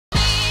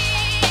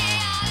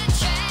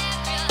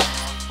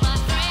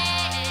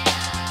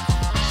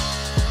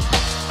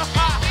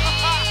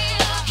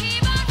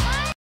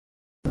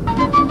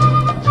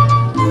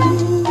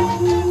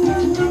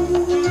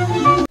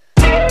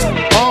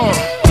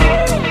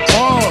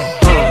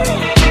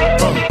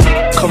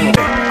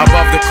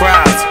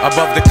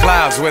above the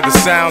clouds where the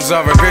sounds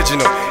are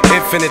original.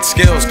 Infinite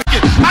skills.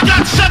 I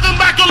got 7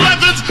 Mac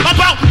 11s,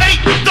 about 8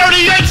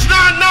 38s,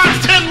 9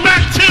 9s, 10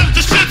 Mac 10s.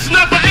 The shit's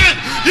never end.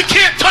 You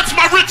can't touch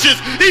my riches,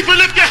 even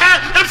if you had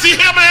MC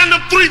Hammer and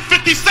them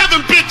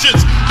 357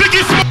 bitches.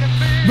 Biggie.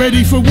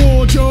 Ready for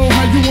war, Joe?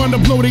 How you wanna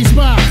blow they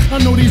spot? I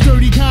know these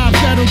dirty cops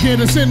that'll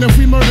get us in if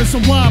we murder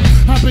some wop.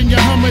 Hop in your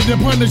Hummer, the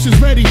punish is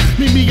ready.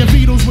 Meet me and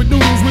Beatles with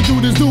noodles, we do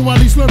this do while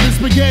he's slurping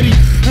spaghetti.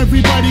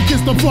 Everybody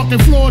kiss the fucking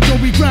floor, Joe,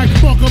 we crack,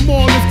 fuck them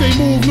all. If they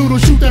move, noodle,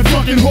 shoot that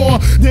fucking whore.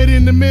 Dead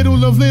in the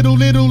middle of little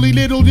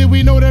did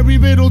we know that we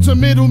riddle to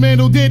middleman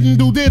who didn't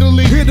do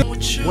diddly.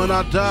 When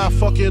I die,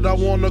 fuck it, I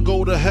wanna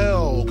go to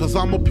hell. Cause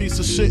I'm a piece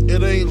of shit,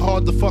 it ain't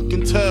hard to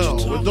fucking tell.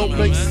 It don't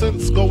make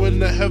sense going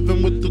to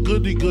heaven with the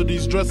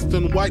goodies dressed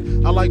in white.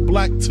 I like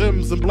black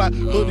Timbs and black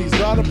hoodies.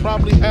 God'll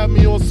probably have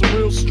me on some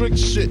real strict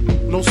shit.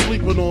 No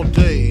sleeping all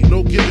day,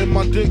 no getting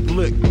my dick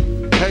licked.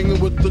 Hanging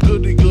with the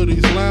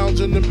goodies,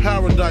 lounging in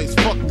paradise.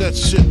 Fuck that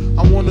shit,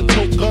 I wanna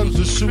tote guns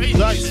and shoot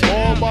dice.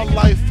 All my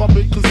life I've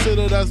been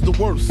considered as the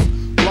worst.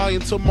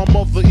 Lying to my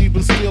mother,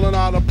 even stealing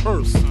out her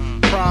purse.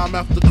 Crime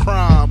after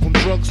crime, from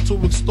drugs to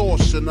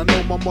extortion. I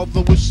know my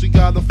mother wish she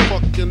got a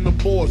fucking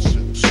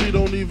abortion. She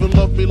don't even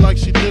love me like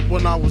she did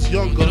when I was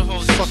younger.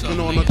 Sucking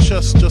on her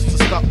chest just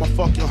to stop my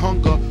fucking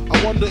hunger.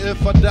 I wonder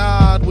if I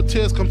died, would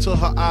tears come to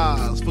her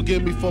eyes?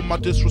 Forgive me for my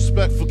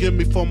disrespect, forgive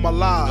me for my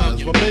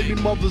lies. My baby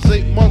mother's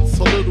 8 months,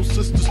 her little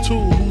sister's 2.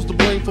 Who's to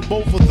blame for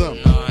both of them?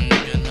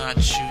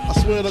 I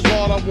swear to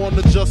God, I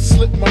wanna just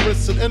slip my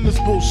wrist and end this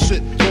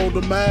bullshit. Throw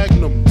the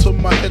magnum to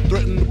my head,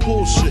 threaten to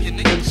pull shit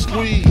and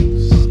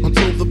squeeze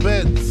until the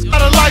beds.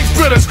 Out of life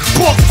bitters,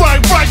 pork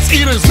fried rice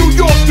eaters. New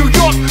York,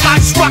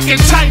 ice rockin'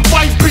 tight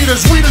white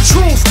beaters. We the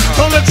truth,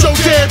 don't let your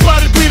dead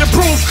body be the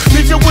proof.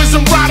 Leave your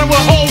wisdom rider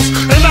with holes,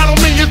 and I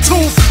don't mean your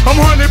tooth. I'm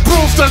 100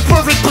 proof, that's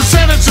perfect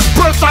percentage of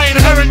birth. I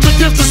inherit the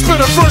gift to spit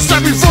a verse. I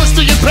reverse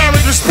to your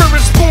parent. The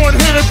spirit's born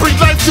here to bring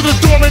life to the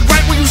dormant.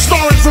 Right when you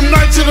store it from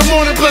night to the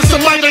morning. Bless the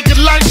light like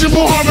Elijah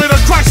Muhammad.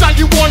 Or Christ, how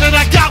you want it,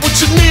 I got what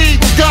you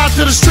need. God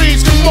to the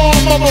streets, come on,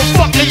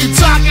 motherfucker, you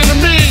talking to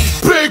me.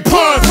 Big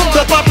pun,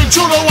 the Bobby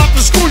Judo out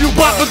the school you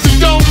bought with the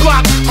young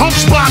block.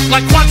 Hunchback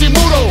like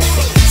Quasimodo.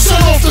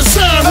 Set off the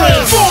sound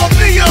rail. For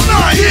me, I'm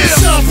not here.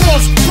 South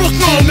Bronx,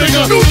 Brooklyn,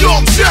 nigga. New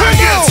York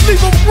Giants, leave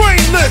them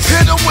brainless.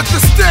 Hit them with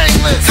the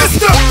stainless. It's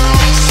the.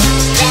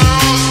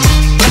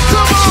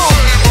 Come on.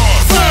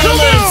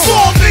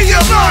 For me,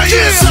 I'm not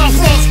here. South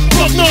Bronx,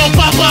 Brooklyn,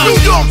 Papa. New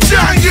York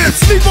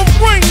Giants, leave them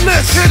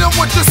brainless. Hit them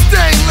with the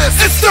stainless.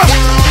 It's the.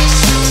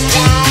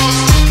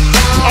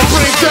 I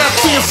bring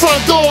death to your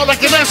front door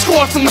like an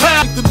escort from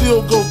hell. Make the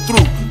deal go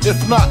through. If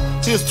not,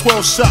 here's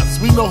 12 shots.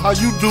 We know how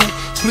you do.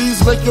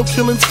 Please make your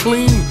killings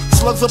clean.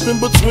 Slugs up in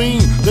between.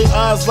 They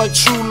eyes like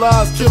true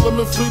lies. Kill them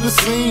and flee the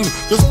scene.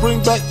 Just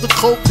bring back the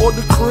coke or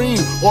the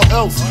cream. Or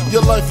else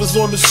your life is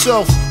on the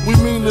shelf. We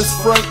mean this,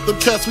 Frank. The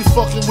cats we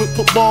fucking with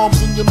put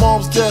bombs in your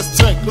mom's gas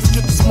tank. Let's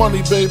get this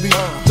money, baby.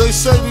 They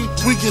shady,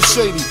 we get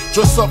shady.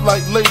 Dress up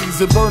like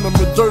ladies and burn them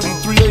in dirty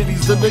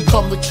 380s. Then they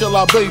come to kill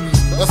our babies.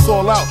 That's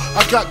all out.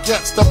 I got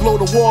gats that blow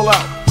the wall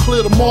out.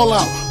 Clear them all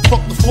out.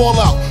 Fuck the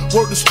fallout.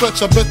 Word to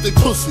stretch, I bet they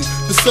pussy.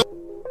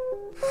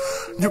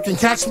 You can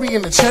catch me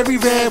in the cherry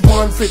red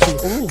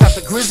 150. Got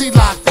the grizzly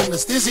locked in the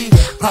stizzy.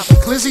 Pop the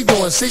glizzy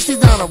doing 60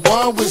 down a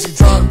one wizzy.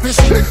 Drawing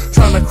pissy.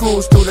 Trying to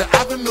cruise through the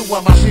avenue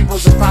while my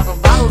peoples are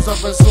popping bottles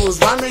up in Sue's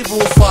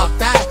rendezvous. Fuck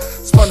that.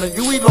 Spun the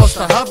UE, lost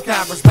the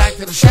hubcappers. Back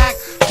to the shack.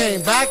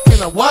 Came back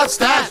in a what's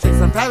that? Straight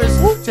from Paris.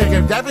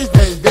 Chicken Debbie's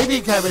baby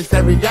cabbage.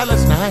 Very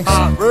yellows. Nice.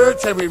 Bird,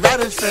 cherry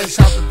radish. Fresh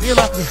out the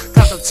dealer.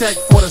 Got the check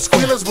for the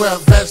squealers. Wear a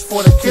vest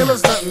for the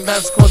killers. Nothing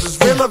less cause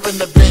it's realer in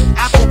the Big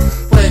Apple.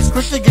 Plays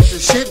quick to get the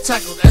shit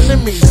tackled.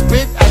 Enemies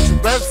spit at your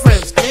best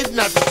friends.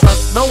 Kidnap you,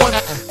 trust no one.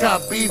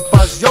 Got beef,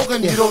 buzz, yoga,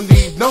 you don't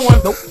need no one.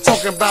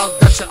 Talking about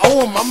that you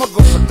owe him. I'ma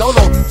go for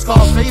Dolo.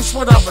 Scarface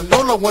without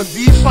Manolo. One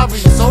deep, probably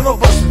solo.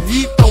 But some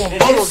heat, throwing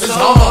bolos. It's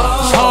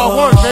hard. It's hard work, man.